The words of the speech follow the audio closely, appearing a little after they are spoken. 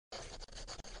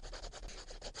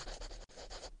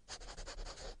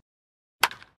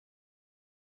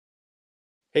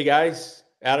Hey guys,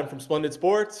 Adam from Splendid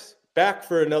Sports, back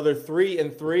for another 3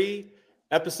 and 3,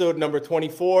 episode number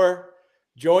 24,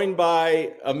 joined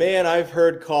by a man I've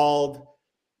heard called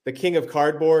the King of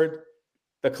Cardboard,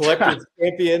 the collector's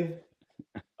champion.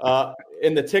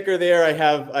 In the ticker there, I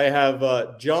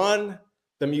have John,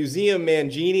 the Museum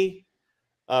Mangini.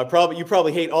 You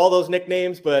probably hate all those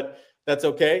nicknames, but that's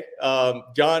okay.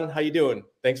 John, how you doing?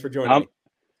 Thanks for joining I'm me.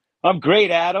 I'm great,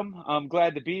 Adam. I'm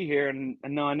glad to be here. And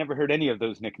no, I never heard any of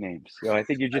those nicknames. So I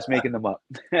think you're just making them up.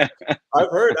 I've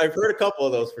heard a couple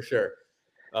of those for sure.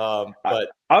 I, But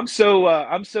I'm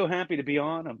so happy to be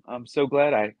on. I'm so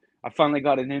glad I finally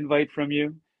got an invite from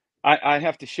you. I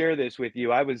have to share this with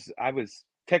you. I was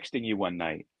texting you one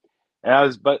night, and I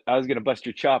was gonna bust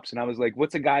your chops, and I was like,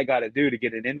 "What's a guy got to do to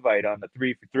get an invite on the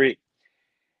 3 for 3?"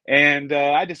 And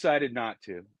I decided not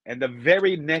to. And the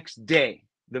very next day,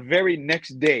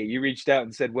 you reached out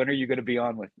and said, "When are you going to be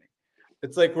on with me?"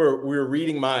 it's like we're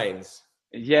reading minds.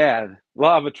 Yeah,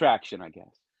 law of attraction, I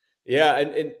guess. Yeah,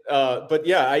 but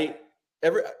yeah,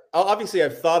 every obviously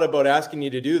I've thought about asking you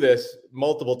to do this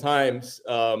multiple times,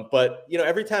 but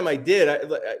every time I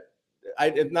did,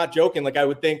 I'm not joking. Like I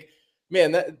would think,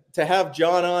 man, to have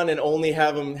John on and only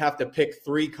have him have to pick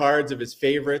three cards of his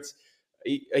favorites.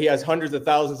 He has hundreds of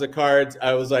thousands of cards.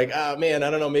 I was like, man, I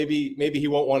don't know, maybe he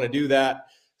won't want to do that.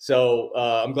 So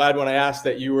I'm glad when I asked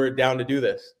that you were down to do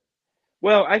this.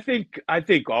 Well, I think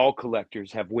all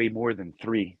collectors have way more than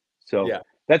three. So Yeah,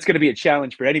 that's going to be a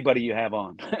challenge for anybody you have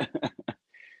on.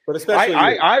 but I, especially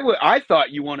I, you. I, w- I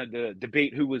thought you wanted to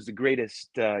debate who was the greatest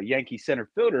Yankee center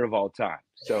fielder of all time.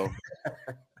 So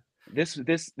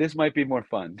this might be more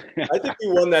fun. I think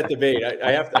you won that debate.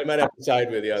 I might have to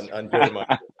side with you on doing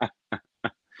mine.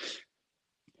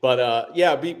 But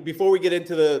yeah, before we get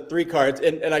into the three cards,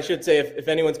 and I should say, if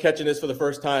anyone's catching this for the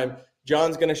first time,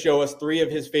 John's going to show us three of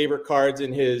his favorite cards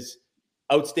in his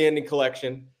outstanding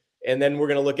collection, and then we're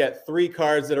going to look at three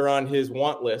cards that are on his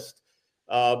want list.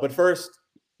 But first,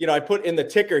 I put in the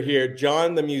ticker here,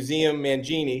 John the Museum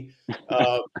Mangini.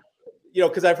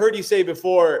 Because I've heard you say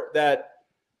before that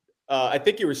I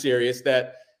think you were serious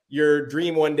that your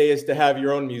dream one day is to have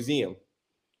your own museum.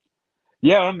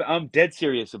 Yeah, I'm dead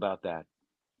serious about that.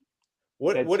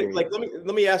 Dead What like serious.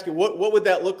 let me ask you what would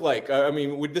that look like? I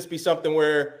mean, would this be something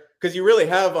where because you really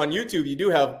have on YouTube, you do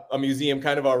have a museum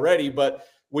kind of already, but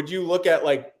would you look at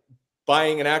like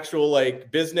buying an actual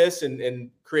like business and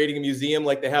creating a museum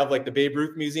like they have like the Babe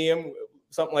Ruth Museum,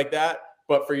 something like that,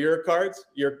 but for your cards,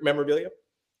 your memorabilia?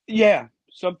 Yeah,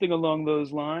 something along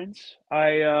those lines.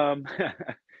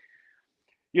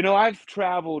 I've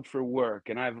traveled for work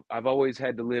and I've always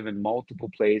had to live in multiple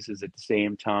places at the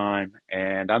same time,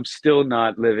 and I'm still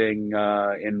not living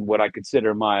in what I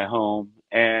consider my home.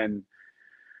 And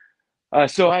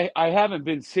so I haven't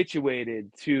been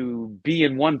situated to be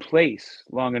in one place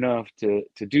long enough to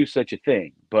do such a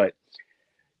thing. But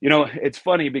it's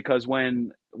funny because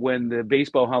when the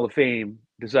Baseball Hall of Fame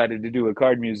decided to do a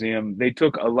card museum, they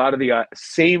took a lot of the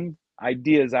same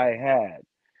ideas I had,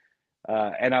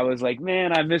 and I was like,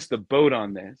 man, I missed the boat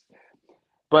on this.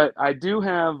 But I do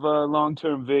have a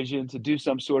long-term vision to do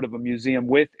some sort of a museum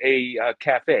with a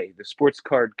cafe, the Sports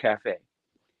Card Cafe,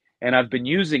 and I've been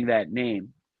using that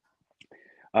name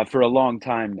for a long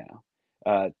time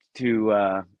now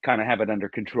to kind of have it under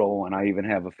control. And I even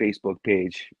have a Facebook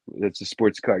page that's a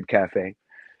Sports Card Cafe.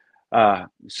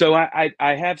 So I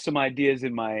have some ideas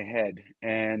in my head,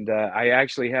 and I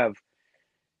actually have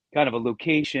kind of a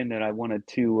location that I wanted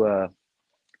to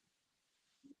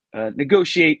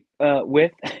negotiate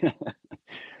with,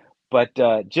 but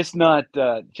just not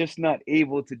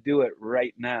able to do it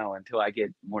right now until I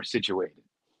get more situated.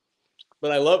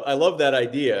 But I love that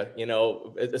idea,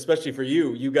 especially for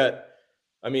you.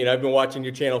 I mean, I've been watching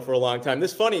your channel for a long time.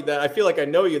 This is funny that I feel like I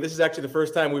know you. This is actually the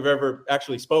first time we've ever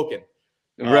actually spoken.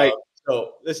 Uh, Right.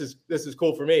 so this is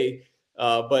cool for me.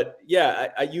 But yeah,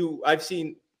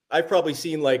 I've probably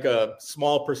seen like a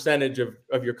small percentage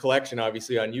of your collection,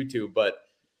 obviously on YouTube. But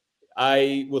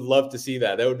I would love to see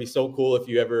that. That would be so cool if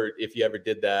you ever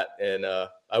did that, and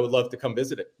I would love to come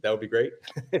visit it. That would be great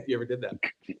if you ever did that.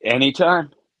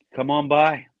 Anytime. Come on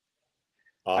by.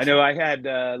 I know Awesome. I had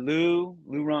Lou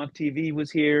Ron TV was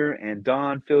here, and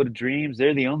Don Field of Dreams.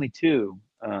 They're the only two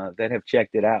that have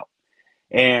checked it out.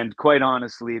 And quite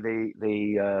honestly, they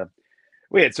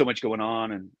we had so much going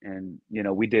on, and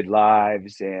we did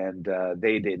lives, and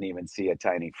they didn't even see a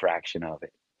tiny fraction of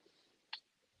it.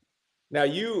 Now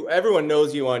everyone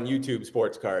knows you on YouTube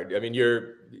Sports Card. I mean,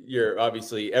 you're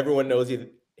obviously everyone knows you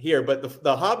here, but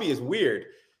the hobby is weird.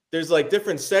 There's like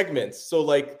different segments. So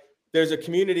like there's a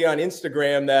community on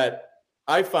Instagram that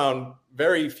I found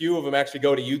very few of them actually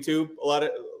go to YouTube. A lot of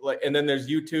like, and then there's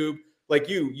YouTube. Like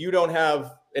you don't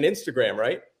have an Instagram,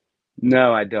 right?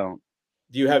 No, I don't.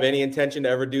 Do you have any intention to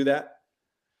ever do that?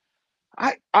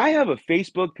 I have a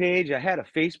Facebook page. I had a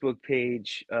Facebook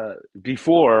page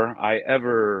before I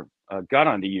ever got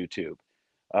onto YouTube.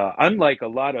 Unlike a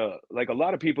lot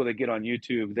of people that get on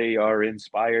YouTube, they are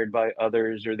inspired by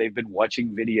others or they've been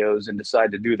watching videos and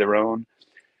decide to do their own.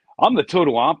 I'm the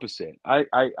total opposite.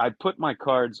 I put my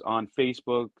cards on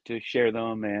Facebook to share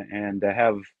them and to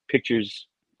have pictures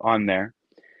on there.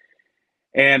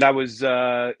 And I was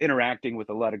interacting with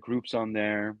a lot of groups on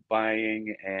there,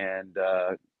 buying and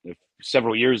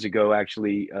several years ago,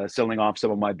 actually selling off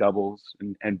some of my doubles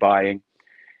and buying.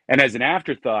 And as an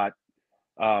afterthought,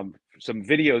 some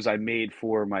videos I made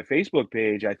for my Facebook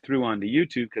page, I threw onto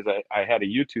YouTube because I had a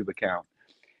YouTube account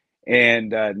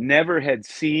and never had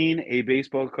seen a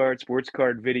baseball card, sports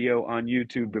card video on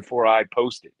YouTube before I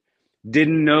posted.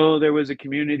 Didn't know there was a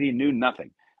community, knew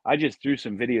nothing. I just threw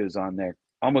some videos on there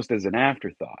almost as an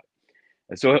afterthought.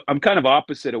 So I'm kind of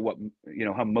opposite of what,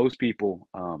 how most people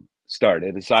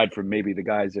started, aside from maybe the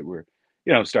guys that were,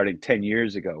 starting 10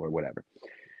 years ago or whatever.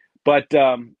 But,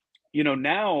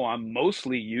 now I'm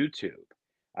mostly YouTube.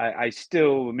 I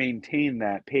still maintain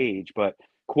that page, but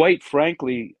quite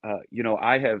frankly,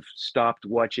 I have stopped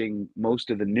watching most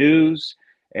of the news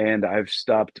and I've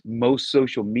stopped most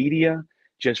social media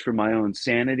just for my own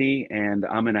sanity, and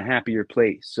I'm in a happier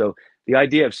place. So the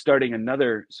idea of starting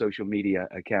another social media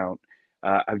account,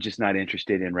 I'm just not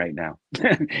interested in right now.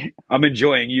 I'm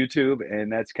enjoying YouTube,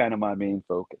 and that's kind of my main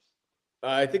focus.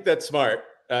 I think that's smart.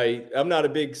 I'm not a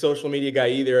big social media guy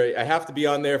either. I have to be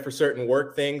on there for certain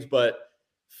work things, but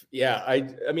yeah,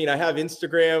 I mean I have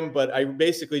Instagram, but I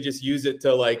basically just use it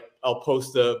to like I'll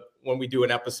post a when we do an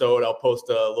episode, I'll post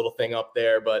a little thing up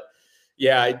there. But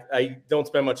yeah, I don't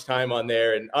spend much time on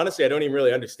there, and honestly, I don't even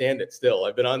really understand it. Still,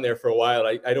 I've been on there for a while.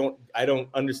 I don't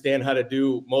understand how to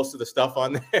do most of the stuff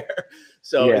on there.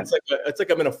 So Yeah. it's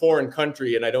like I'm in a foreign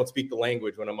country and I don't speak the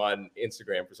language when I'm on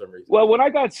Instagram for some reason. Well, when I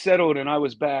got settled and I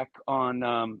was back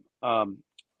in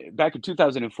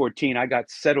 2014, I got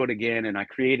settled again and I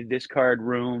created this card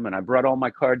room and I brought all my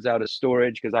cards out of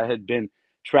storage because I had been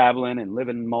traveling and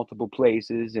living in multiple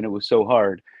places and it was so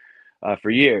hard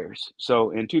for years. So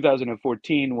in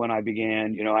 2014, when I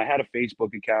began, I had a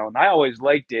Facebook account. I always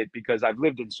liked it because I've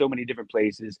lived in so many different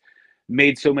places,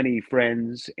 made so many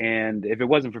friends. And if it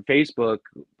wasn't for Facebook,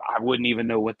 I wouldn't even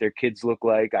know what their kids look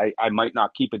like. I might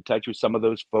not keep in touch with some of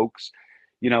those folks,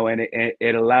 and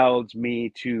it allows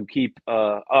me to keep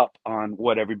up on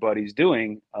what everybody's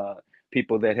doing,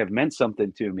 people that have meant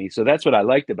something to me. So that's what I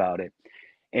liked about it.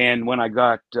 And when I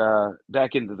got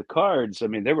back into the cards, I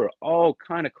mean, there were all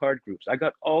kind of card groups. I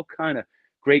got all kind of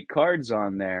great cards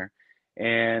on there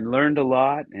and learned a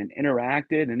lot and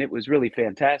interacted, and it was really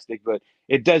fantastic. But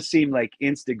it does seem like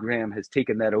Instagram has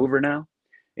taken that over now.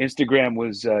 Instagram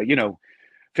was,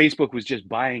 Facebook was just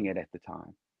buying it at the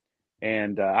time.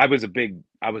 And I was a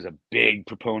big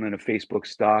proponent of Facebook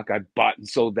stock. I bought and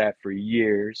sold that for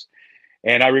years.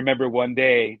 And I remember one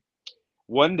day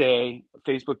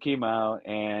Facebook came out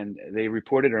and they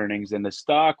reported earnings and the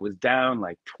stock was down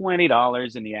like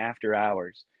 $20 in the after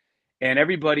hours. And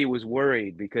everybody was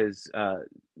worried because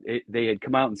they had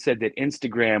come out and said that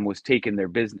Instagram was taking their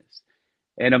business.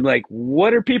 And I'm like,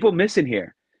 what are people missing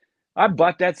here? I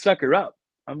bought that sucker up.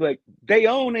 I'm like, they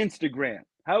own Instagram.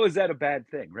 How is that a bad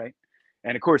thing, right?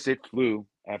 And of course, it flew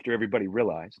after everybody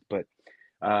realized. But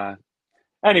uh,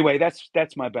 anyway,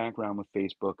 that's my background with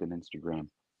Facebook and Instagram.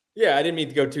 Yeah, I didn't mean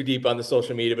to go too deep on the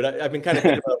social media, but I've been kind of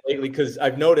thinking about it lately because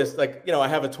I've noticed, like, I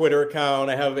have a Twitter account,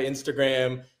 I have an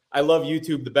Instagram. I love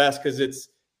YouTube the best because it's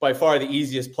by far the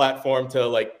easiest platform to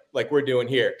like we're doing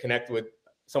here, connect with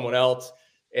someone else.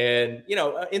 And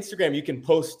Instagram, you can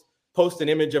post an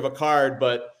image of a card,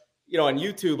 but on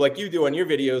YouTube, like you do on your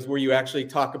videos, where you actually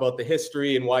talk about the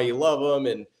history and why you love them,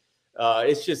 and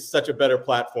it's just such a better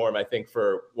platform, I think,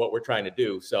 for what we're trying to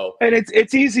do. So And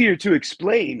it's easier to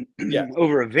explain yeah,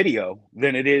 over a video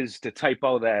than it is to type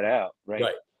all that out, right?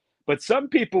 right. But some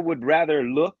people would rather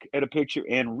look at a picture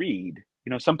and read.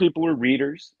 Some people are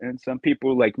readers, and some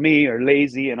people like me are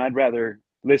lazy, and I'd rather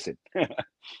listen.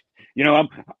 I'm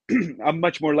I'm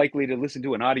much more likely to listen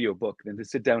to an audiobook than to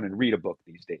sit down and read a book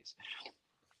these days.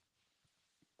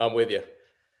 I'm with you.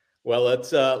 Well,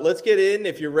 let's get in.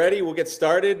 If you're ready, we'll get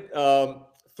started.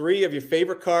 Three of your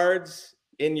favorite cards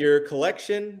in your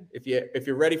collection. If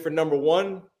you're ready for number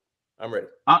one, I'm ready.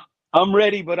 I'm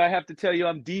ready, but I have to tell you,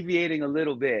 I'm deviating a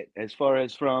little bit as far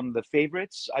as from the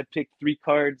favorites. I picked three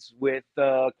cards with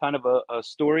kind of a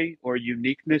story or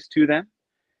uniqueness to them.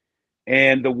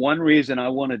 And the one reason I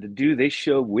wanted to do this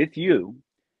show with you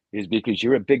is because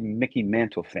you're a big Mickey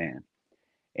Mantle fan.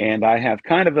 And I have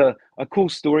kind of a cool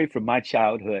story from my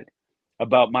childhood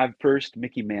about my first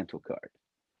Mickey Mantle card.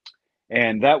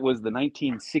 And that was the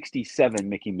 1967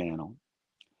 Mickey Mantle.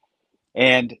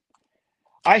 And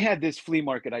I had this flea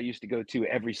market I used to go to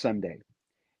every Sunday.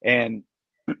 And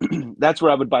that's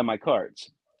where I would buy my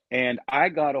cards. And I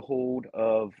got a hold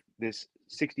of this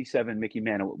 67 Mickey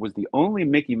Mantle. It was the only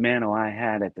Mickey Mantle I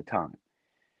had at the time.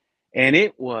 And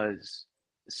it was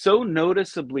so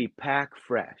noticeably pack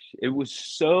fresh. It was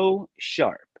so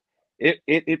sharp.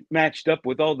 It matched up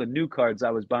with all the new cards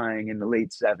I was buying in the late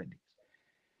 70s.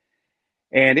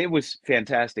 And it was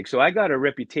fantastic. So I got a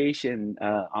reputation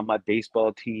on my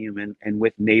baseball team and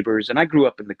with neighbors. And I grew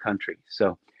up in the country.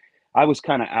 So I was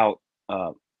kind of out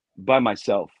by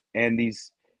myself. And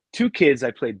these two kids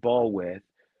I played ball with,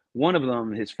 one of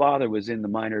them, his father was in the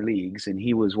minor leagues and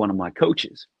he was one of my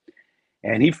coaches.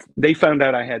 And they found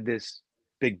out I had this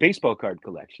big baseball card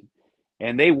collection.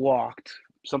 And they walked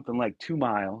something like 2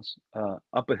 miles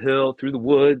up a hill through the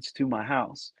woods to my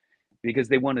house because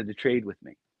they wanted to trade with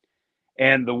me.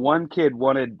 And the one kid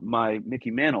wanted my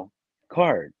Mickey Mantle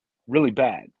card really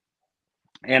bad.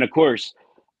 And of course,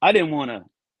 I didn't want to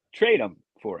trade him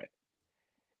for it.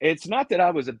 It's not that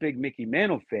I was a big Mickey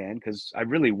Mantle fan because I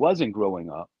really wasn't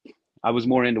growing up. I was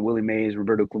more into Willie Mays,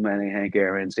 Roberto Clemente, Hank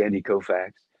Aaron, Sandy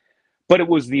Koufax. But it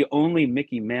was the only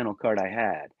Mickey Mantle card I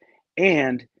had.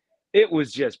 And it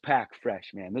was just pack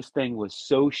fresh, man. This thing was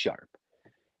so sharp.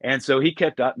 And so he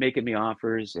kept up making me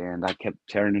offers and I kept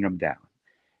turning them down.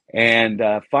 And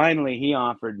finally, he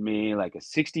offered me like a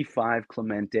 65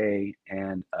 Clemente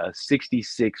and a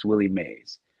 66 Willie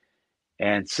Mays.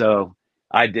 And so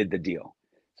I did the deal.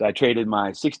 So I traded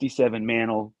my 67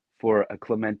 Mantle for a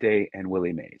Clemente and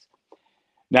Willie Mays.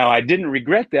 Now, I didn't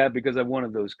regret that because I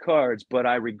wanted those cards, but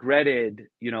I regretted,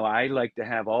 I like to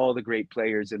have all the great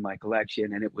players in my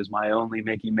collection, and it was my only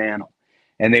Mickey Mantle.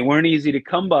 And they weren't easy to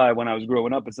come by when I was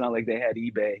growing up. It's not like they had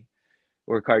eBay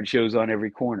or card shows on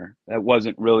every corner. That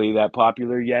wasn't really that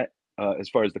popular yet as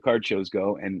far as the card shows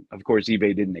go. And of course,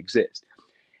 eBay didn't exist.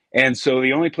 And so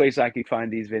the only place I could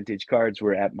find these vintage cards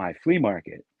were at my flea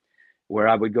market, where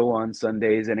I would go on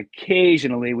Sundays, and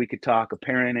occasionally we could talk a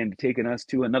parent into taking us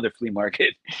to another flea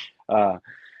market.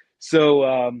 So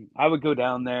I would go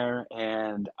down there,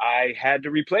 and I had to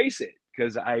replace it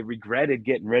because I regretted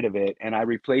getting rid of it, and I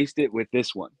replaced it with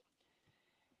this one.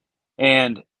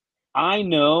 And I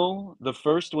know the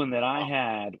first one that I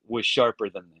had was sharper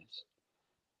than this.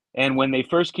 And when they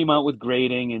first came out with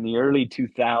grading in the early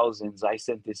 2000s, I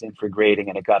sent this in for grading,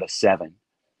 and it got a 7.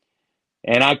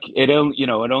 And it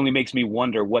only makes me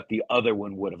wonder what the other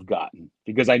one would have gotten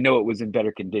because I know it was in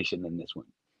better condition than this one.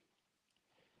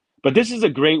 But this is a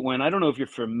great one. I don't know if you're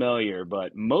familiar,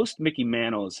 but most Mickey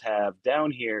Mantles have down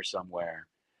here somewhere,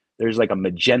 there's like a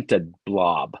magenta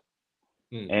blob.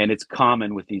 And it's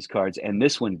common with these cards. And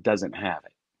this one doesn't have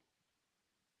it.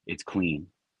 It's clean.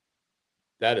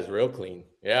 That is real clean.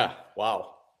 Yeah.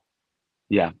 Wow.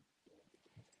 Yeah.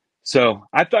 So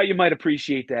I thought you might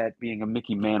appreciate that being a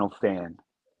Mickey Mantle fan.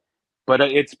 But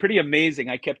it's pretty amazing.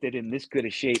 I kept it in this good a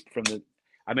shape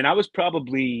I was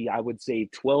probably, I would say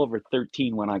 12 or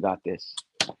 13 when I got this.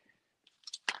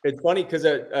 It's funny because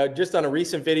just on a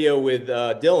recent video with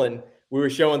Dylan, we were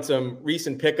showing some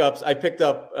recent pickups. I picked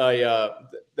up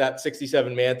that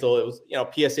 67 Mantle. It was,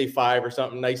 PSA 5 or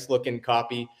something, nice looking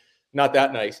copy. Not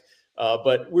that nice.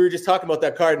 But we were just talking about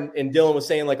that card, and Dylan was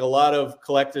saying like a lot of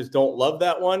collectors don't love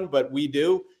that one, but we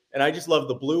do. And I just love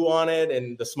the blue on it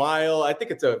and the smile. I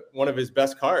think it's one of his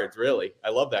best cards, really. I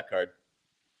love that card.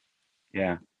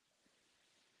 Yeah.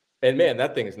 And man,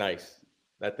 that thing is nice.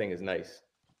 That thing is nice.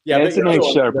 Yeah, it's a nice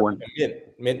sharp one.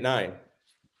 Mint 9.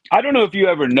 I don't know if you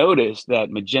ever noticed that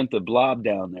magenta blob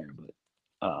down there, but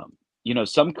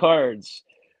some cards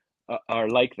are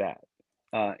like that.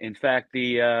 In fact,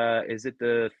 is it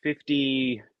the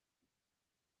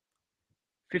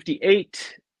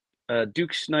 58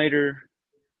 Duke Snyder?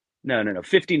 No,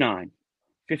 59.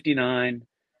 59.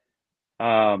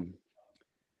 I'm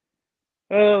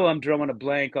drawing a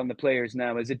blank on the players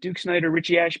now. Is it Duke Snyder,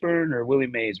 Richie Ashburn, or Willie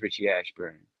Mays, Richie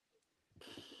Ashburn?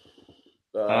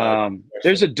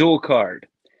 There's a dual card,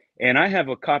 and I have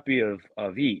a copy of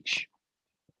each.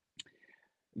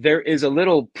 There is a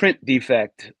little print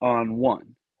defect on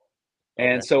one.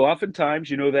 And so oftentimes,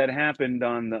 that happened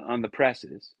on the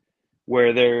presses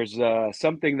where there's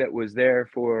something that was there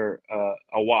for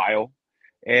a while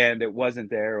and it wasn't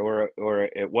there, or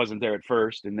it wasn't there at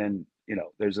first. And then,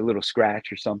 there's a little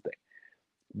scratch or something.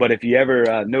 But if you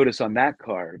ever notice on that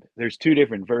card, there's two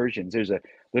different versions. There's a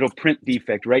little print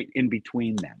defect right in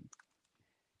between them.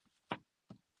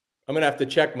 I'm gonna have to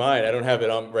check mine. I don't have it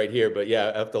on right here, but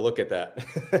yeah, I have to look at that.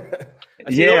 I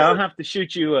see those Yeah, I'll are, have to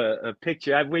shoot you a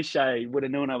picture. I wish I would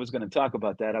have known I was going to talk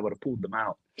about that. I would have pulled them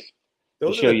out to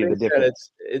those are show the you the things that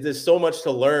difference. there's so much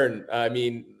to learn. I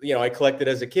mean, I collected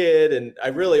as a kid, and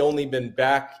I've really only been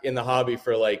back in the hobby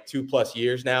for like 2+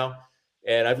 years now,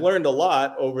 and I've learned a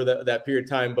lot over that period of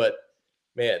time. But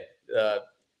man, uh,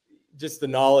 just the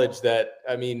knowledge that,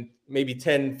 I mean, maybe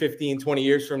 10, 15, 20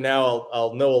 years from now,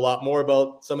 I'll know a lot more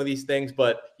about some of these things,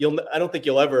 but I don't think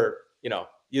you'll ever,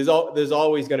 there's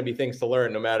always going to be things to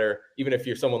learn, no matter, even if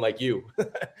you're someone like you.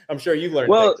 I'm sure you learned things.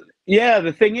 Well, yeah,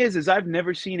 the thing is I've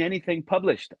never seen anything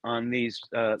published on these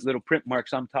little print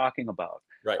marks I'm talking about.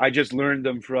 Right. I just learned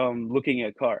them from looking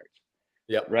at cards,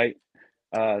 Yep. right?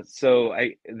 So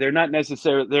they're not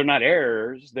necessarily, they're not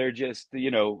errors. They're just,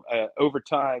 over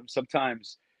time,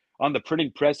 sometimes on the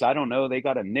printing press, I don't know, they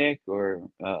got a nick, or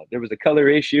there was a color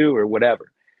issue or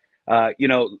whatever. Uh, you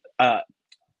know, uh,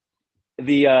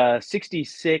 the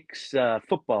 66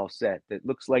 football set that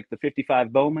looks like the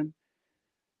 55 Bowman.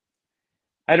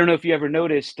 I don't know if you ever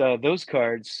noticed those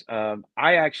cards.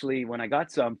 I actually, when I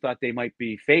got some, thought they might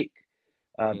be fake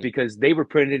because they were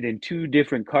printed in two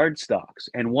different card stocks,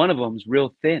 and one of them's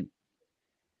real thin.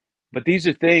 But these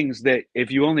are things that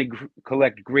if you only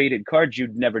collect graded cards,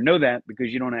 you'd never know that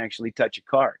because you don't actually touch a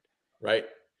card. Right.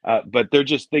 But they're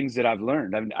just things that I've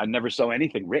learned. I never saw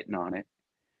anything written on it.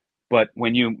 But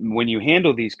when you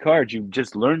handle these cards, you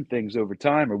just learn things over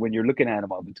time, or when you're looking at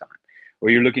them all the time, or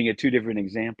you're looking at two different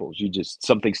examples,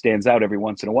 something stands out every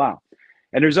once in a while.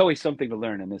 And there's always something to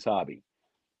learn in this hobby.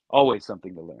 Always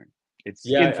something to learn. It's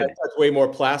Yeah, I infinite. touch way more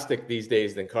plastic these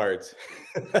days than cards.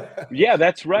 Yeah,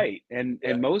 that's right. And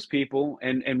Yeah. most people,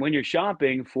 and when you're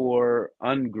shopping for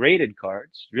ungraded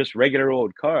cards, just regular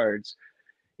old cards,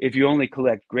 if you only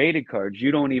collect graded cards,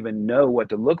 you don't even know what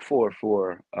to look for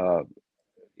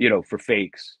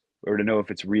fakes, or to know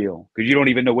if it's real, because you don't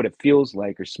even know what it feels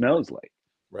like or smells like.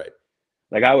 Right.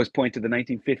 Like, I always point to the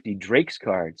 1950 Drake's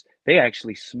cards. They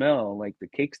actually smell like the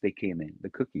cakes they came in, the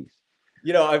cookies.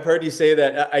 I've heard you say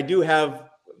that. I do have.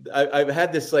 I've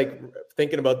had this, like,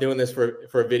 thinking about doing this for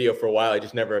a video for a while. I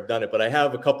just never have done it, but I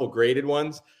have a couple graded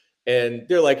ones, and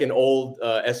they're like an old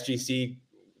SGC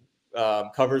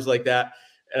covers like that.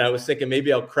 And I was thinking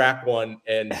maybe I'll crack one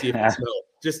and see if it smells.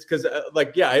 Just because,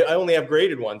 I only have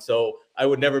graded ones, so I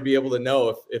would never be able to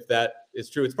know if that is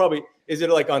true. It's probably, is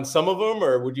it like on some of them,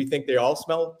 or would you think they all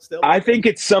smell still? I think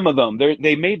it's some of them.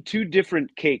 They made two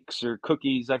different cakes or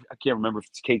cookies. I can't remember if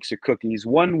it's cakes or cookies.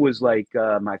 One was like,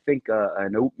 I think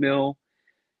an oatmeal,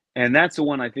 and that's the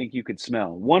one I think you could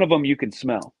smell. One of them you can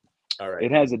smell. All right.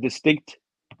 It has a distinct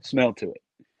smell to it.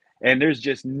 And there's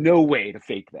just no way to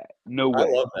fake that. No way. I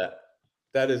love that.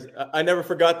 That is, I never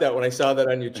forgot that when I saw that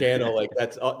on your channel. Like,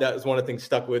 that was one of the things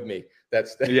stuck with me.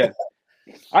 Yeah.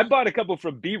 I bought a couple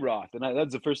from B Roth, and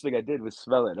that's the first thing I did was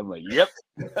smell it. I'm like, yep,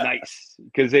 nice,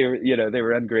 because they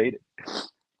were ungraded.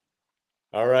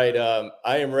 All right,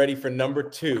 I am ready for number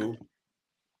 2,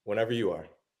 whenever you are.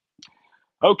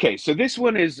 Okay, so this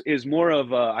one is more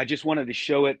of I just wanted to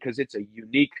show it because it's a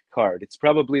unique card. It's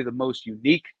probably the most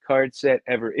unique card set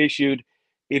ever issued,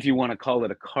 if you want to call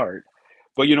it a card.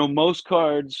 But most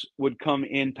cards would come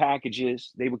in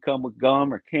packages. They would come with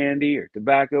gum or candy or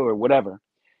tobacco or whatever.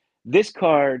 This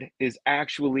card is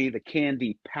actually the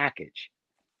candy package,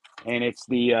 and it's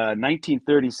the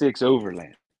 1936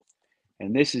 Overland.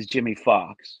 And this is Jimmy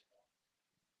Fox.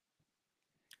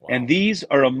 Wow. And these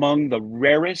are among the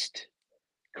rarest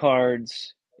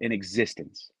cards in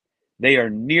existence. They are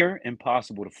near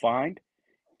impossible to find,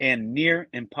 and near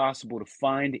impossible to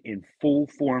find in full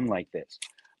form like this.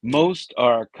 Most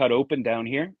are cut open down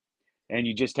here, and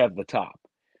you just have the top.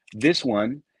 This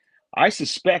one, I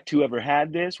suspect whoever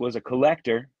had this was a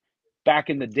collector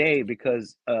back in the day,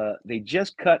 because they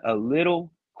just cut a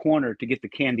little corner to get the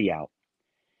candy out.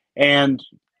 And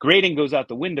grading goes out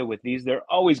the window with these. They're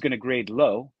always going to grade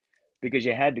low because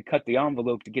you had to cut the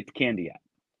envelope to get the candy out.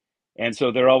 And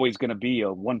so they're always going to be a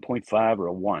 1.5 or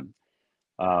a 1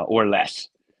 or less,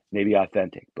 maybe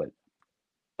authentic. But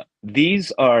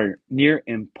these are near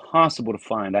impossible to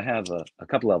find. I have a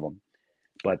couple of them,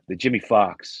 but the Jimmy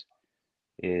Fox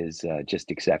is just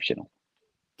exceptional.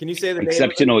 Can you say the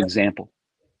exceptional name of it? Example?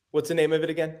 What's the name of it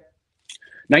again?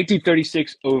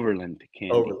 1936 Overland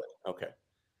candy. Overland. Okay.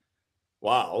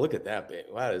 Wow, look at that, babe.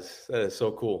 Wow, that is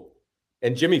so cool.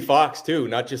 And Jimmy Fox too,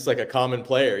 not just like a common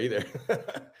player either.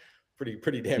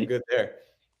 pretty damn good there.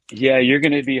 Yeah, you're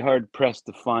going to be hard pressed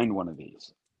to find one of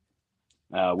these.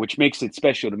 which makes it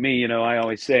special to me. You know, I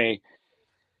always say,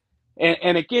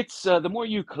 and it gets the more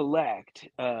you collect,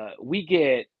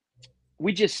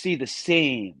 we just see the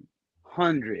same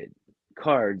 100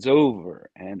 cards over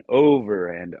and over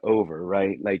and over,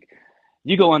 right? Like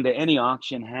you go onto any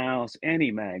auction house, any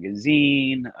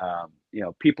magazine, you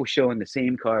know, people showing the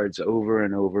same cards over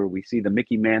and over. We see the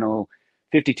Mickey Mantle,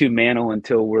 52 Mantle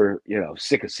until we're, you know,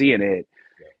 sick of seeing it.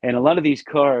 And a lot of these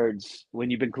cards,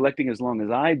 when you've been collecting as long as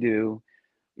I do,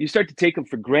 you start to take them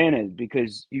for granted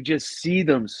because you just see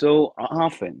them so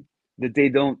often that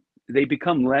they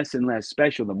become less and less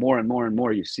special the more and more and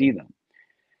more you see them.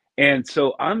 And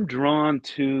so I'm drawn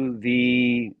to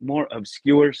the more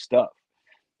obscure stuff.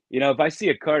 You know, if I see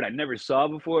a card I never saw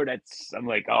before, I'm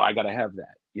like, oh, I gotta have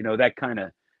that. You know, that kind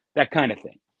of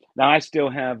thing. Now I still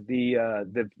have the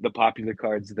popular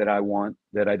cards that I want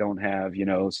that I don't have, you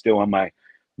know, still on my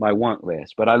want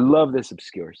list. But I love this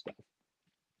obscure stuff.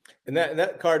 And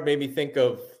that card made me think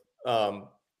of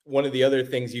one of the other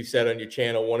things you said on your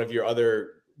channel. One of your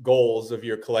other goals of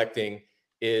your collecting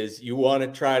is you want to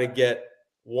try to get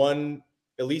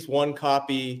at least one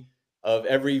copy of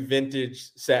every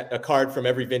vintage set, a card from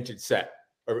every vintage set,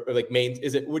 or like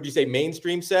would you say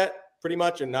mainstream set pretty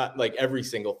much, and not like every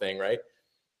single thing, right?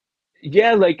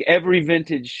 Yeah, like every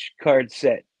vintage card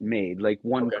set made, like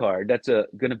one Okay. card. That's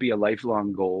going to be a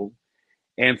lifelong goal.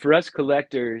 And for us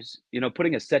collectors, you know,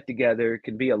 putting a set together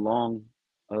can be a long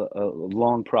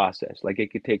process. Like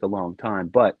it could take a long time,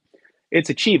 but it's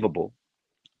achievable.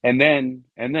 And then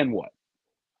what?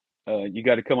 You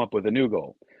got to come up with a new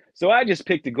goal. So I just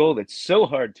picked a goal that's so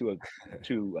hard to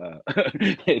do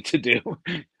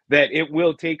that it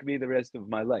will take me the rest of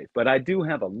my life. But I do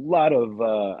have a lot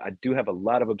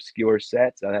of obscure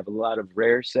sets. I have a lot of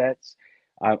rare sets.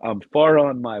 I'm far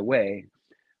on my way,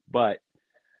 but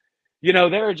you know,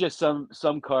 there are just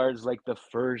some cards like the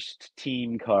first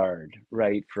team card,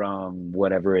 right, from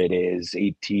whatever it is,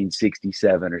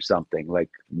 1867 or something,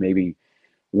 like maybe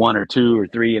one or two or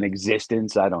three in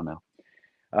existence. I don't know.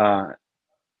 Uh,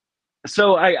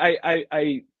 so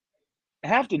I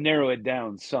have to narrow it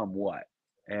down somewhat.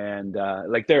 And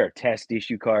like there are test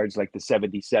issue cards like the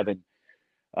 77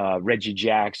 Reggie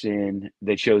Jackson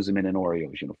that shows him in an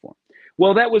Orioles uniform.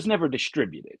 Well, that was never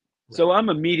distributed. Right. So I'm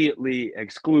immediately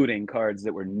excluding cards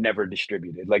that were never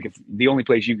distributed. Like if the only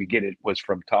place you could get it was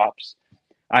from Tops,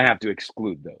 I have to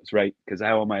exclude those, right? Because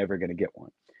how am I ever going to get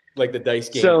one? Like the dice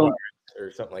game So cards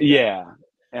or something like that.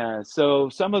 yeah, so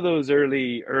some of those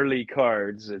early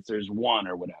cards, if there's one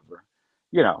or whatever,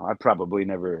 you know, I probably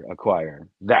never acquire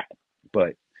that,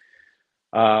 but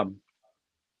um,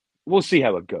 we'll see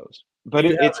how it goes. But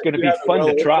it's going to Do you be have it fun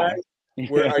well to try. organized?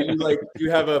 Where are you, like, do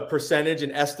you have a percentage,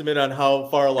 an estimate on how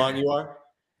far along you are?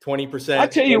 I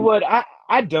 20%? tell you what,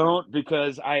 I don't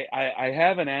because I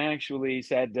haven't actually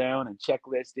sat down and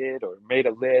checklisted or made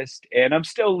a list, and I'm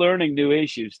still learning new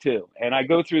issues too. And I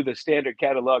go through the standard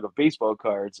catalog of baseball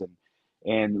cards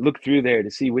and look through there to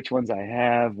see which ones I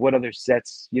have, what other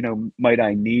sets, you know, might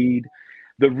I need.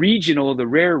 The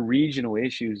rare regional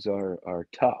issues are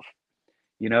tough,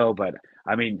 you know, but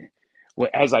I mean,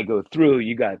 as I go through,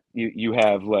 you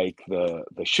have like the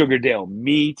Sugardale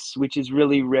meats, which is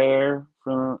really rare.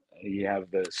 From you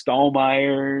have the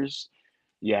Stallmeyers,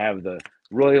 you have the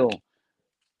Royal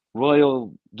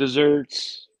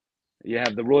desserts, you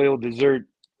have the Royal dessert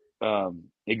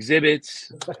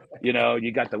exhibits. You know,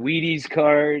 you got the Wheaties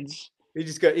cards. You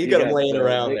You got them got laying the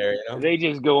around there, you know? they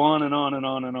just go on and on and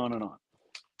on and on and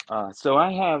on. So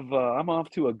I'm off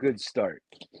to a good start.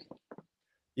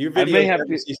 Your I may videos have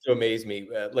never to. cease to amaze me.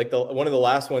 Like one of the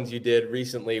last ones you did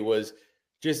recently was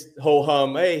just ho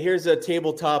hum. Hey, here's a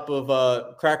tabletop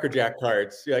of Cracker Jack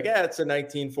cards. You're like, yeah, it's a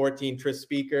 1914 Tris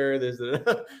speaker.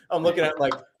 I'm looking at it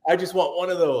like, I just want one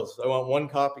of those. I want one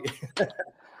copy.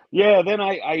 Yeah, then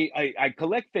I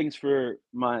collect things for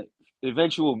my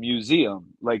eventual museum.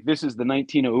 Like this is the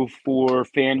 1904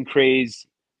 Fan Craze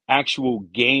actual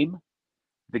game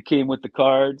that came with the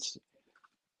cards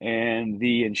and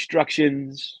the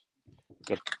instructions.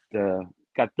 Got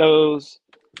got those,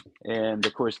 and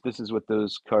of course this is what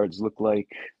those cards look like.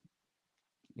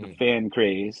 The Fan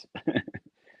Craze.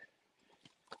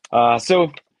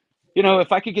 So you know,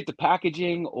 if I could get the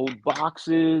packaging, old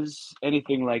boxes,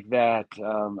 anything like that,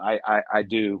 I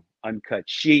do uncut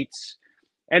sheets,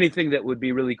 anything that would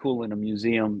be really cool in a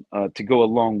museum to go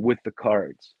along with the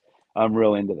cards. I'm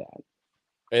real into that.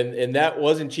 And that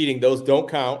wasn't cheating. Those don't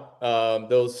count.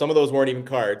 Some of those weren't even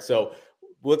cards. So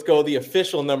let's go the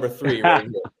official number 3 right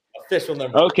here. Official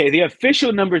number 3. Okay, the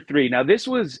official number 3. Now, this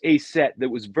was a set that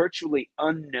was virtually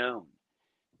unknown.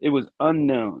 It was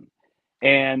unknown.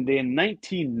 And in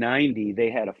 1990, they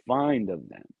had a find of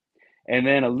them. And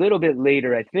then a little bit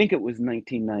later, I think it was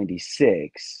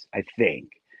 1996, I think,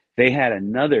 they had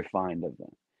another find of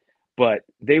them. But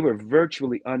they were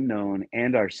virtually unknown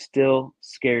and are still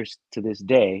scarce to this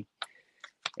day.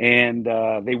 And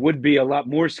they would be a lot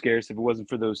more scarce if it wasn't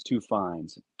for those two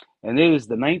finds. And it is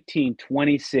the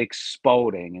 1926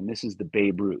 Spalding, and this is the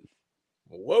Babe Ruth.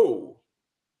 Whoa.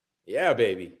 Yeah,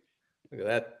 baby. Look at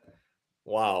that.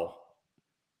 Wow.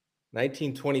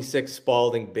 1926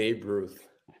 Spalding Babe Ruth.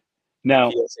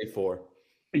 Now, PSA 4.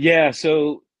 yeah,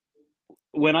 so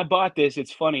when I bought this,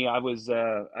 it's funny. I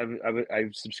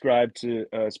subscribed to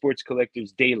Sports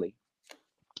Collectors Daily,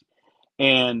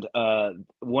 and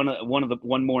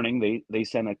one morning they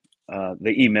sent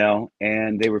the email,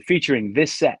 and they were featuring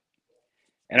this set,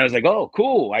 and I was like, oh,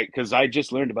 cool, because I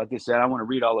just learned about this set. I want to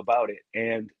read all about it,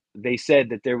 and they said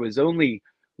that there was only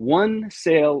one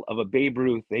sale of a Babe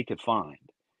Ruth they could find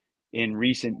in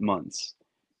recent months,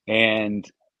 and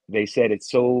they said it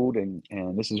sold, and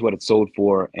this is what it sold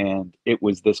for, and it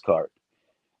was this card.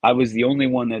 I was the only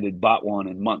one that had bought one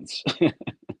in months.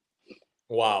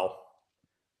 Wow.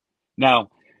 Now,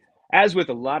 as with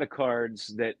a lot of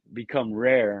cards that become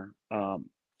rare,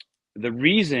 the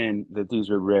reason that these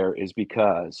were rare is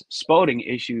because Spalding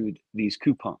issued these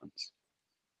coupons.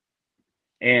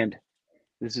 And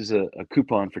this is a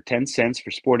coupon for 10 cents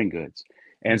for sporting goods.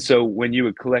 And so when you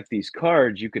would collect these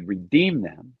cards, you could redeem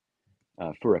them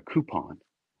for a coupon.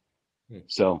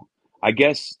 So I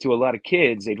guess to a lot of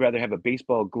kids, they'd rather have a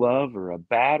baseball glove or a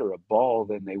bat or a ball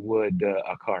than they would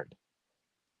a card.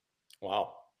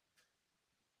 Wow.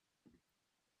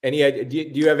 Any idea?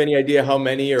 Do you have any idea how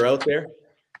many are out there?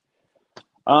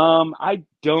 I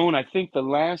don't. I think the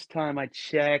last time I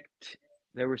checked,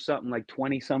 there were something like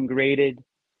 20 some graded,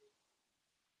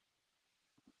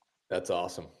 That's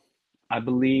awesome. I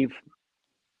believe.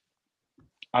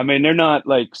 I mean, they're not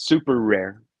like super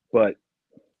rare, but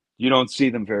you don't see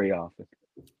them very often.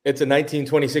 It's a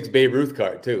 1926 Babe Ruth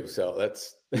card too, so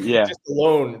that's Yeah. just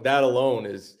alone. That alone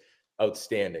is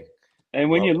outstanding. And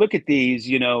when Love you it. look at these,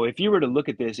 you know, if you were to look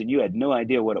at this and you had no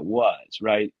idea what it was,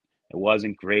 right? It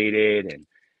wasn't graded, and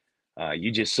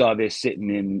you just saw this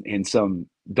sitting in some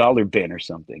dollar bin or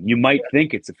something. You might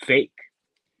think it's a fake.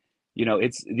 You know,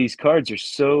 it's these cards are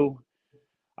so.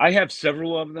 I have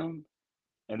several of them,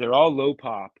 and they're all low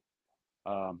pop.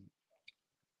 Um,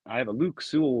 I have a Luke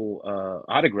Sewell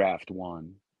autographed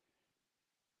one.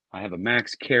 I have a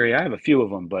Max Carey. I have a few of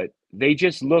them, but they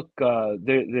just look.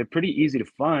 They're pretty easy to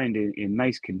find in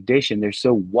nice condition. They're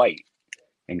so white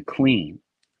and clean.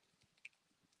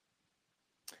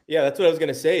 Yeah, that's what I was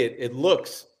gonna say. It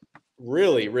looks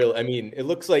really, really. I mean, it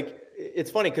looks like it's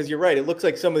funny because you're right. It looks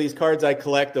like some of these cards I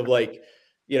collect of like,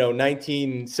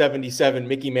 1977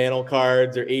 Mickey Mantle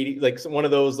cards or 80, like one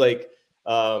of those like,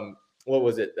 what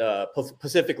was it?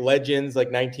 Pacific Legends,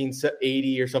 like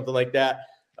 1980 or something like that.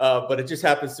 But it just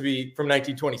happens to be from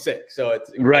 1926. So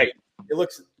it's Right. It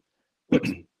looks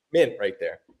mint right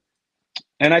there.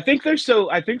 And I think they're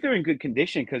in good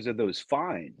condition because of those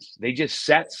fines. They just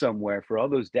sat somewhere for all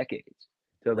those decades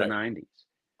till the Right. 90s.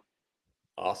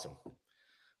 Awesome.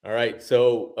 All right.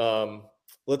 So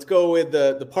let's go with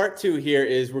the part two here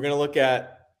is we're going to look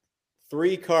at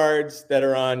three cards that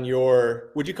are on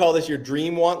your, would you call this your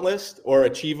dream want list or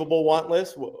achievable want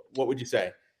list? What would you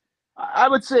say? I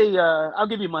would say I'll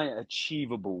give you my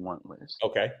achievable want list.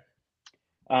 Okay.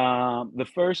 The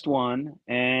first one,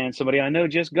 and somebody I know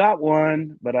just got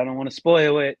one, but I don't want to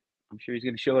spoil it. I'm sure he's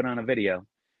going to show it on a video.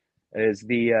 Is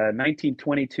the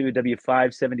 1922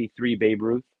 W573 Babe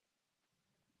Ruth.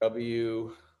 Oh, there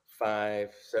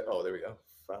we go.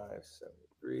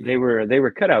 573. They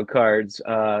were cutout cards,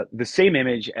 the same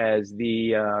image as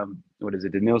the what is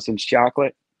it, the Nielsen's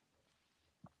chocolate.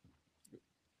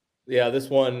 Yeah, this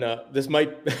one, this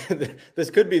might, this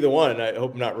could be the one. I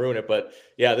hope not ruin it, but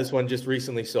yeah, this one just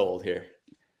recently sold here.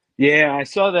 Yeah, I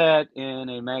saw that in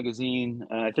a magazine.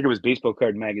 I think it was Baseball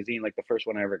Card Magazine, like the first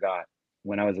one I ever got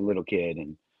when I was a little kid,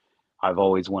 and I've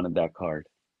always wanted that card.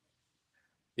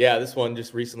 Yeah, this one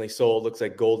just recently sold. Looks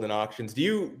like Golden Auctions. Do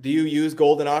you use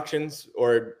Golden Auctions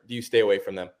or do you stay away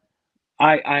from them?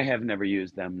 I have never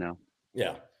used them, no.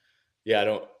 Yeah. Yeah, I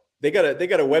don't. They got a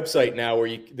website now where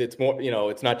it's more,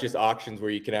 it's not just auctions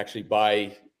where you can actually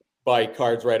buy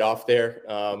cards right off there.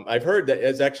 I've heard that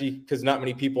it's actually, because not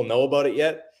many people know about it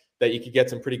yet, that you could get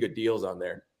some pretty good deals on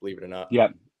there, believe it or not. Yeah.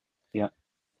 Yeah.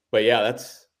 But yeah,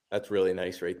 that's really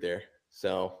nice right there.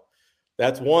 So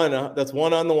that's one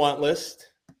on the want list.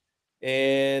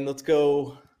 And let's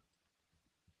go.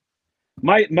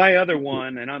 My other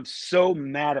one, and I'm so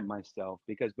mad at myself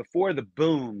because before the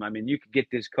boom, I mean, you could get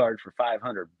this card for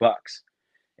 $500,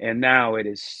 and now it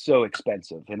is so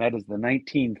expensive. And that is the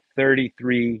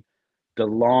 1933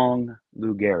 DeLong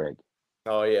Lou Gehrig.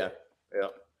 Oh yeah, yeah.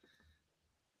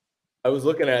 I was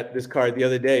looking at this card the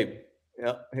other day.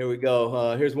 Yeah, here we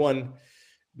go. Here's one.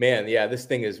 Man, yeah, this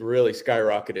thing is really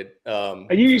skyrocketed.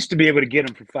 You used to be able to get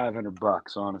them for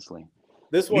 $500, honestly.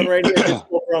 This one right here just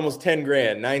sold for almost 10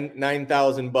 grand,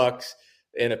 9,000 bucks,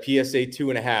 and a PSA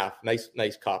 2.5.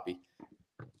 Nice copy.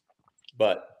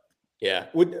 But yeah,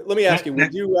 let me ask you: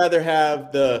 Would you rather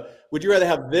have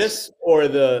this or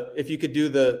if you could do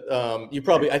the you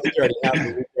probably I think you already have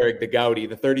the Gehrig, the Gaudi,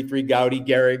 the 33 Gaudi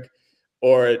Gehrig,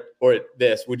 or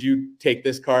this? Would you take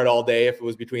this card all day if it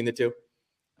was between the two?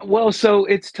 Well, so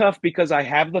it's tough because I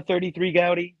have the 33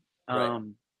 Gaudi. Right.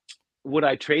 Would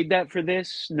I trade that for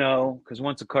this? No, because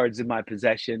once a card's in my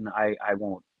possession, I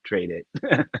won't trade it.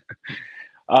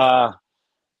 uh,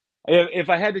 if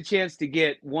I had the chance to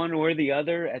get one or the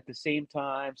other at the same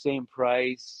time, same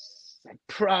price, I'd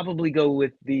probably go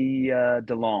with the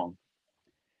DeLong.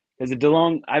 Because the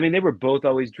DeLong, I mean, they were both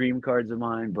always dream cards of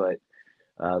mine, but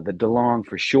the DeLong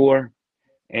for sure.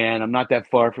 And I'm not that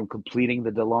far from completing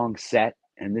the DeLong set,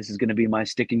 and this is going to be my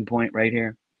sticking point right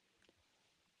here.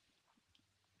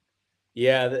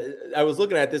 Yeah, I was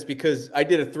looking at this because I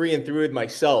did a 3 and 3 with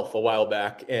myself a while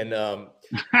back, and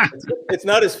it's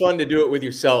not as fun to do it with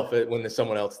yourself when there's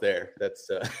someone else there. That's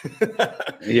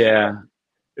yeah.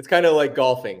 It's kind of like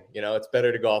golfing, it's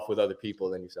better to golf with other people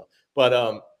than yourself.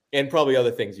 But and probably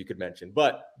other things you could mention.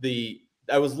 But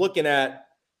I was looking at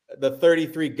the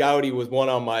 33 Gaudi was one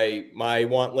on my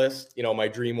want list, my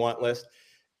dream want list.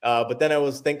 But then I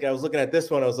was looking at this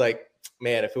one, I was like,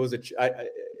 man, if it was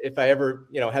if I ever,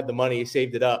 had the money,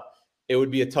 saved it up, it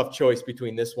would be a tough choice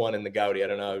between this one and the Gaudi. I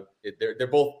don't know. They're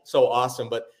both so awesome,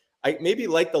 but I maybe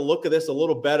like the look of this a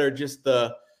little better. Just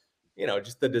the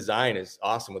design is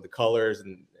awesome with the colors.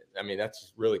 And I mean, that's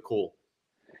just really cool.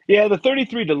 Yeah. The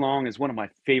 33 DeLong is one of my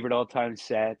favorite all-time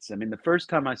sets. I mean, the first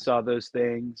time I saw those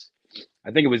things,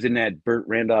 I think it was in that Burt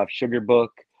Randolph Sugar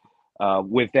book.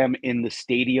 With them in the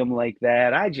stadium like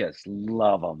that, I just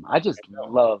love them. I just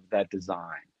love that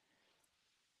design.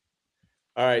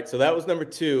 All right, so that was number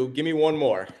 2. Give me one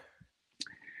more.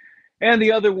 And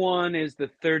the other one is the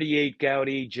 38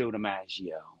 Gaudi Joe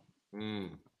DiMaggio.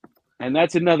 And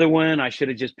that's another one I should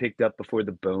have just picked up before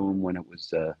the boom when it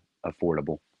was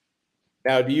affordable.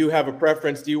 Now, do you have a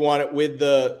preference? Do you want it with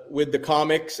the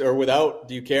comics or without?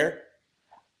 Do you care?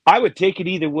 I would take it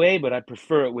either way, but I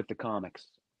prefer it with the comics.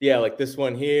 Yeah, like this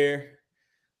one here.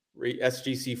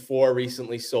 SGC4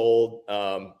 recently sold.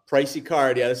 Pricey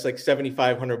card. Yeah, it's like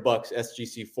 $7,500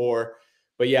 SGC4.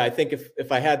 But yeah, I think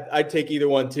if I had, I'd take either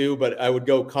one too, but I would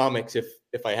go comics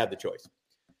if I had the choice.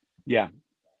 Yeah.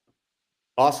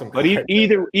 Awesome card. But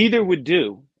either would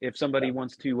do if somebody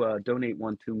wants to donate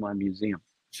one to my museum.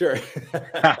 Sure.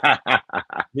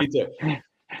 Me too.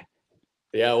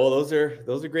 Yeah, well, those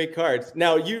are great cards.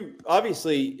 Now, you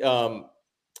obviously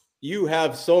you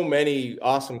have so many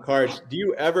awesome cards. Do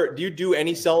you do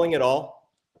any selling at all?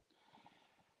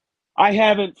 I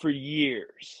haven't for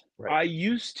years. Right. I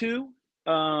used to.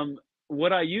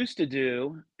 What I used to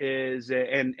do is,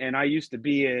 and I used to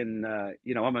be in,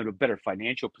 I'm in a better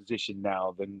financial position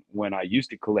now than when I used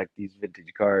to collect these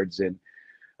vintage cards. And,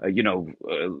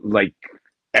 like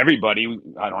everybody,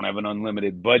 I don't have an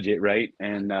unlimited budget, right?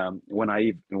 And when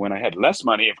I had less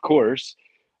money, of course,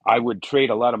 I would trade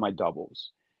a lot of my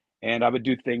doubles. And I would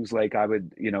do things like I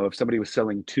would, if somebody was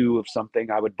selling 2 of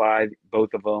something, I would buy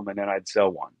both of them and then I'd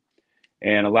sell one.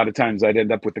 And a lot of times I'd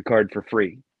end up with the card for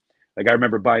free. Like I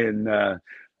remember buying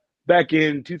back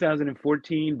in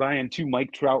 2014, buying 2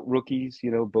 Mike Trout rookies,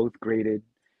 both graded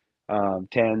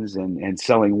 10s and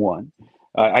selling one.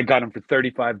 I got them for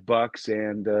 $35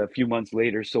 and a few months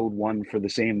later sold one for the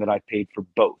same that I paid for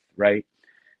both. Right.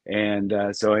 And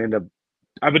so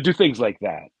I would do things like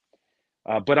that.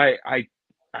 But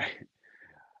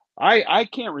I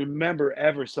can't remember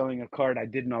ever selling a card I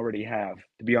didn't already have,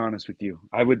 to be honest with you.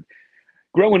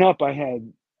 Growing up, I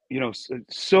had,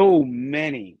 so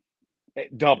many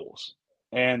doubles.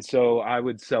 And so I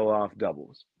would sell off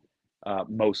doubles,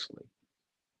 mostly.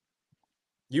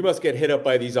 You must get hit up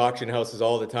by these auction houses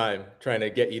all the time, trying to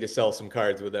get you to sell some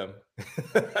cards with them.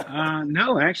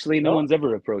 No, actually, no one's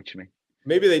ever approached me.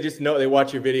 Maybe they just know, they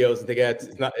watch your videos and think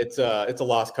it's a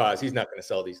lost cause. He's not going to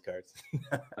sell these cards.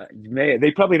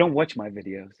 They probably don't watch my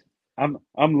videos. I'm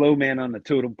low man on the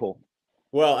totem pole.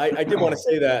 Well, I did want to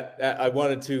say that I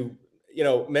wanted to,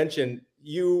 mention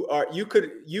you are a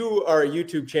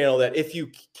YouTube channel that if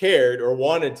you cared or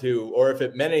wanted to, or if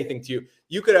it meant anything to you,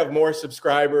 you could have more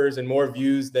subscribers and more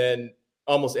views than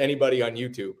almost anybody on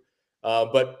YouTube.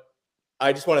 But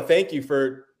I just want to thank you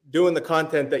for doing the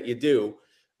content that you do.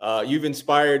 You've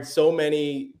inspired so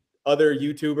many other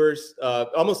YouTubers.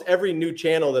 Almost every new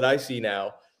channel that I see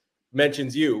now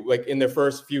mentions you, like in their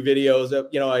first few videos.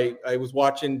 I was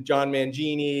watching John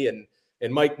Mangini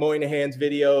and Mike Moynihan's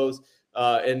videos.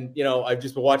 And I've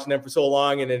just been watching them for so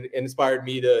long, and it inspired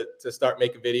me to start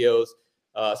making videos.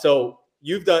 So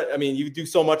you do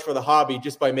so much for the hobby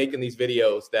just by making these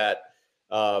videos that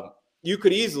you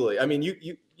could easily,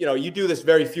 you do this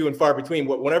very few and far between.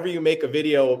 Whenever you make a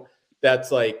video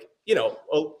that's like,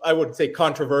 I would say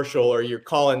controversial, or you're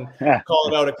calling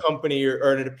out a company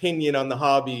or an opinion on the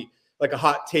hobby, like a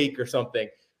hot take or something,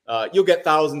 you'll get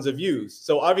thousands of views.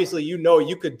 So obviously,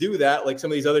 you could do that like some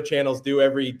of these other channels do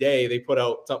every day. They put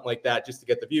out something like that just to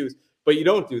get the views, but you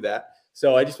don't do that.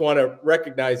 So I just want to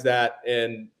recognize that.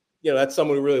 And, that's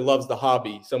someone who really loves the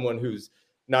hobby, someone who's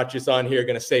not just on here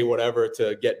going to say whatever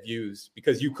to get views,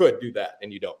 because you could do that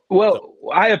and you don't. Well,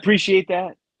 I appreciate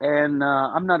that. And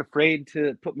I'm not afraid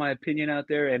to put my opinion out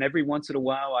there. And every once in a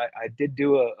while, I did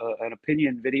do an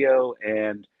opinion video,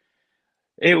 and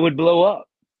it would blow up.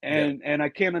 And I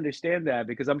can't understand that,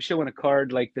 because I'm showing a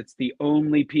card like that's the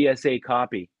only PSA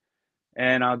copy,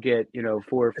 and I'll get 400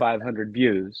 or 500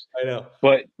 views. I know.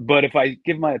 But if I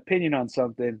give my opinion on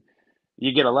something,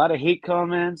 you get a lot of hate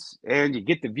comments and you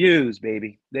get the views,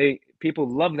 baby. People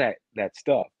love that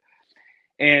stuff.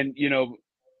 And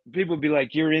people be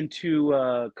like, you're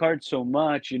into cards so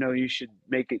much, you should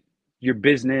make it your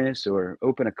business or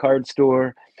open a card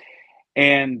store.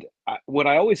 And what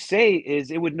I always say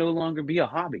is, it would no longer be a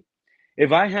hobby.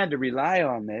 If I had to rely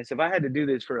on this, if I had to do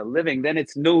this for a living, then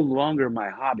it's no longer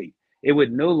my hobby. It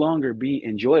would no longer be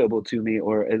enjoyable to me,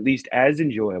 or at least as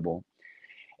enjoyable.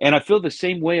 And I feel the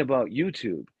same way about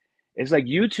YouTube. It's like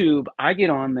YouTube, I get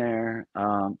on there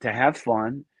to have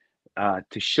fun,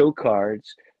 to show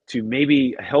cards, to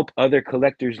maybe help other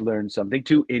collectors learn something,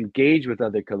 to engage with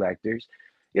other collectors.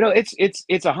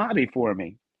 It's a hobby for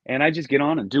me. And I just get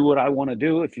on and do what I want to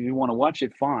do. If you want to watch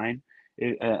it, fine.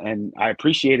 And I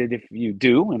appreciate it if you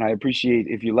do, and I appreciate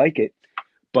if you like it.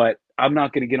 But I'm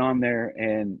not going to get on there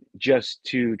and just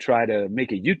to try to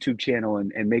make a YouTube channel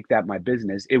and make that my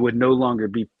business. It would no longer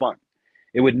be fun.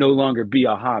 It would no longer be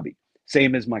a hobby.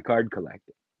 Same as my card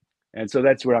collecting. And so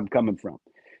that's where I'm coming from.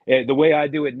 The way I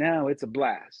do it now, it's a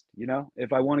blast.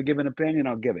 If I want to give an opinion,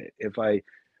 I'll give it. If I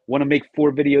want to make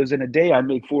 4 videos in a day, I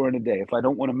make 4 in a day. If I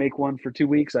don't want to make one for 2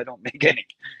 weeks, I don't make any.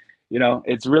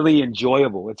 It's really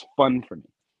enjoyable. It's fun for me.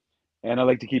 And I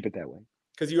like to keep it that way.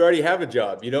 Because you already have a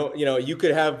job. You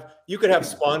could have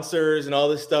sponsors and all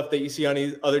this stuff that you see on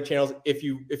these other channels if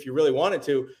you really wanted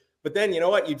to. But then, you know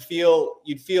what, you'd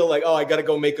feel like, oh, I got to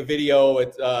go make a video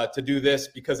to do this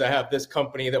because I have this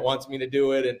company that wants me to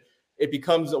do it. And it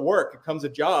becomes a work, it becomes a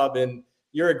job. And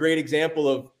you're a great example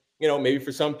of, maybe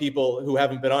for some people who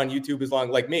haven't been on YouTube as long,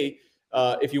 like me,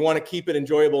 if you want to keep it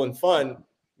enjoyable and fun,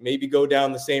 maybe go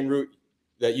down the same route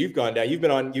that you've gone down. You've been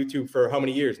on YouTube for how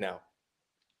many years now?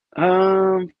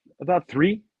 About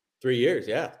 3. 3 years.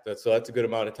 Yeah. That's a good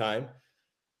amount of time.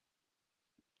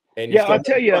 And yeah, I'll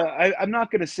tell you, I'm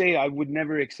not going to say I would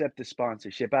never accept a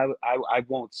sponsorship. I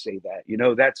won't say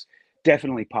that. That's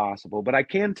definitely possible. But I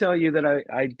can tell you that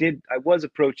I was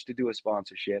approached to do a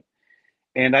sponsorship,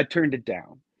 and I turned it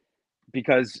down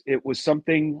because it was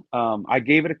something, I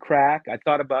gave it a crack. I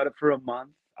thought about it for a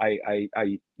month.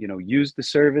 I used the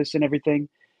service and everything.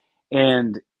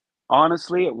 And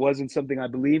honestly, it wasn't something I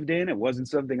believed in. It wasn't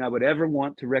something I would ever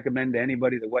want to recommend to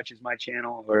anybody that watches my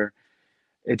channel, or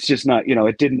it's just not,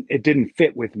 it didn't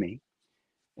fit with me.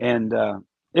 And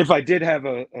if I did have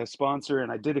a sponsor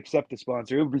and I did accept a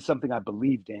sponsor, it would be something I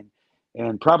believed in,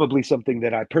 and probably something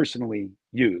that I personally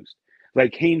used,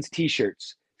 like Hanes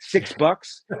t-shirts,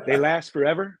 $6. They last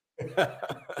forever.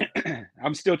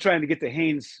 I'm still trying to get the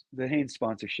Hanes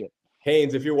sponsorship.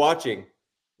 Hanes, if you're watching,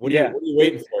 what are you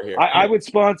waiting for here? I would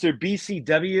sponsor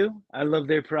BCW. I love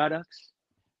their products.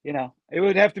 It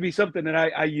would have to be something that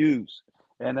I use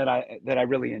and that I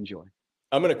really enjoy.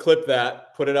 I'm going to clip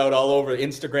that, put it out all over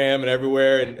Instagram and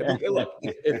everywhere. And look,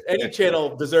 if any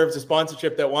channel deserves a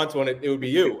sponsorship that wants one, it would be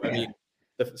you. I mean,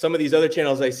 some of these other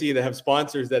channels I see that have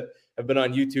sponsors that have been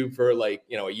on YouTube for like,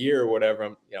 a year or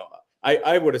whatever.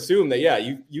 I would assume that,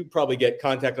 you probably get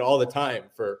contacted all the time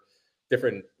for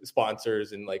different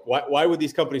sponsors, and like, why would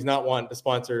these companies not want to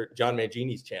sponsor John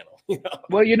Mangini's channel?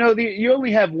 Well, you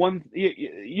only have one.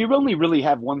 You only really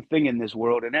have one thing in this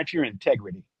world, and that's your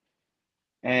integrity.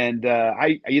 And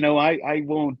I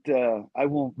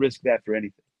won't risk that for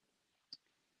anything.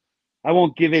 I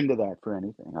won't give in to that for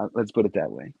anything. Let's put it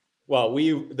that way. Well,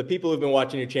 the people who've been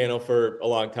watching your channel for a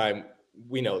long time,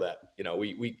 we know that.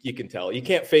 You can tell. You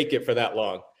can't fake it for that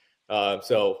long.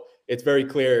 So it's very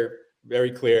clear,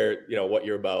 what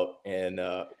you're about. And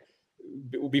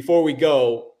before we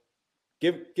go,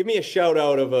 give me a shout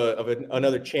out of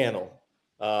another channel.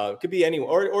 It could be any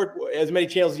or as many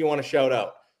channels as you want to shout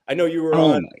out. I know you were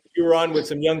Oh on my, with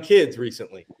some young kids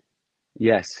recently.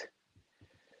 yes.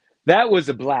 That was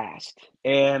a blast.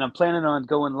 And I'm planning on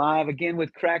going live again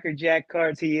with Cracker Jack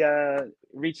cards. He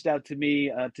reached out to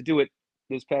me to do it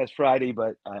this past Friday,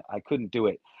 but I couldn't do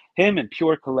it. Him and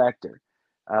Pure Collector.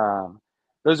 Um,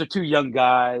 those are two young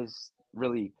guys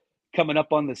really coming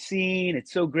up on the scene.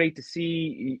 It's so great to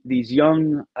see these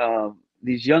young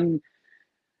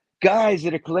guys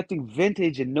that are collecting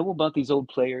vintage and know about these old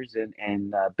players.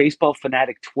 And Baseball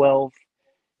Fanatic 12,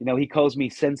 he calls me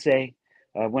sensei.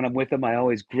 When I'm with him, I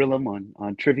always grill him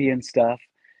on trivia and stuff.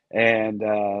 And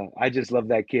I just love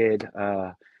that kid.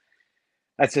 I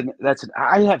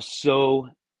have so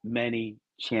many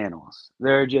channels.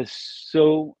 There are just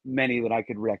so many that I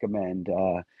could recommend.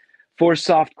 For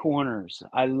Soft Corners,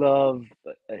 I love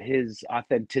his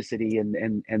authenticity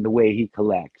and the way he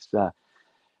collects.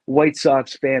 White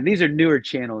Sox fan. These are newer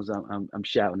channels I'm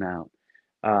shouting out.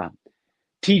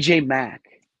 TJ Mack,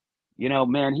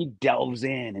 man, he delves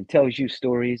in and tells you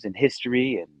stories and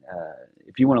history. And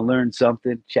if you want to learn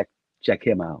something, check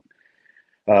him out.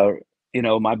 Uh,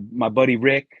 my buddy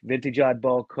Rick, Vintage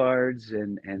Oddball Cards,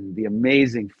 and the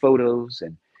amazing photos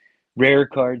and rare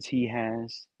cards he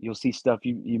has. You'll see stuff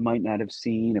you might not have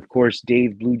seen. Of course,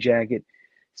 Dave Blue Jacket,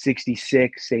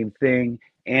 66, same thing.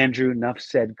 Andrew, Nuff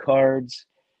Said Cards.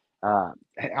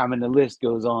 The list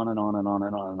goes on and on and on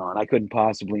and on and on. I couldn't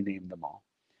possibly name them all.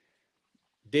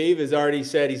 Dave has already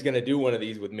said he's going to do one of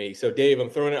these with me. So Dave,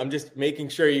 I'm just making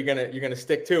sure you're gonna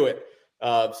stick to it.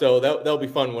 So that'll be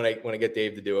fun when I get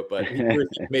Dave to do it. But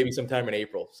maybe sometime in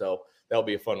April. So that'll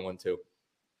be a fun one too.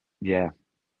 Yeah.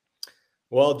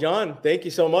 Well, John, thank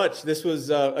you so much. This was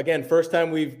again first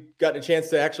time we've gotten a chance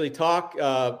to actually talk.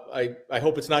 I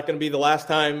hope it's not going to be the last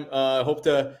time. I hope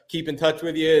to keep in touch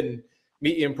with you and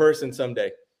meet you in person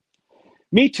someday.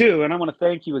 Me too, and I want to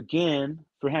thank you again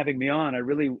for having me on. I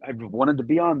wanted to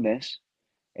be on this.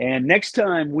 And next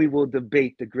time we will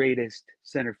debate the greatest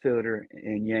center fielder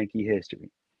in Yankee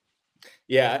history.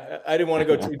 Yeah, I didn't want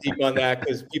to go too deep on that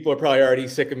because people are probably already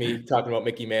sick of me talking about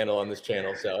Mickey Mantle on this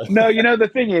channel. So no, the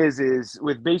thing is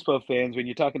with baseball fans, when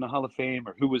you're talking to Hall of Fame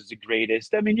or who was the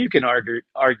greatest, I mean, you can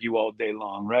argue all day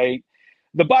long, right?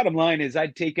 The bottom line is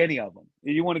I'd take any of them.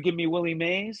 You want to give me Willie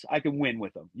Mays, I can win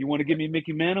with him. You want to give me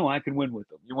Mickey Mantle, I can win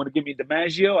with him. You want to give me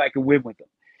DiMaggio, I can win with him.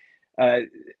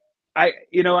 I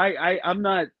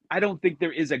don't think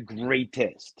there is a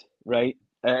greatest, right?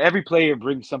 Every player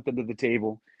brings something to the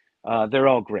table. They're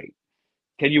all great.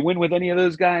 Can you win with any of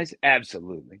those guys?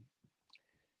 Absolutely.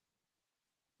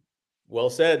 Well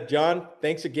said, John.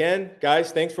 Thanks again,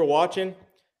 guys. Thanks for watching,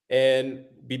 and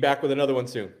be back with another one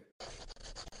soon.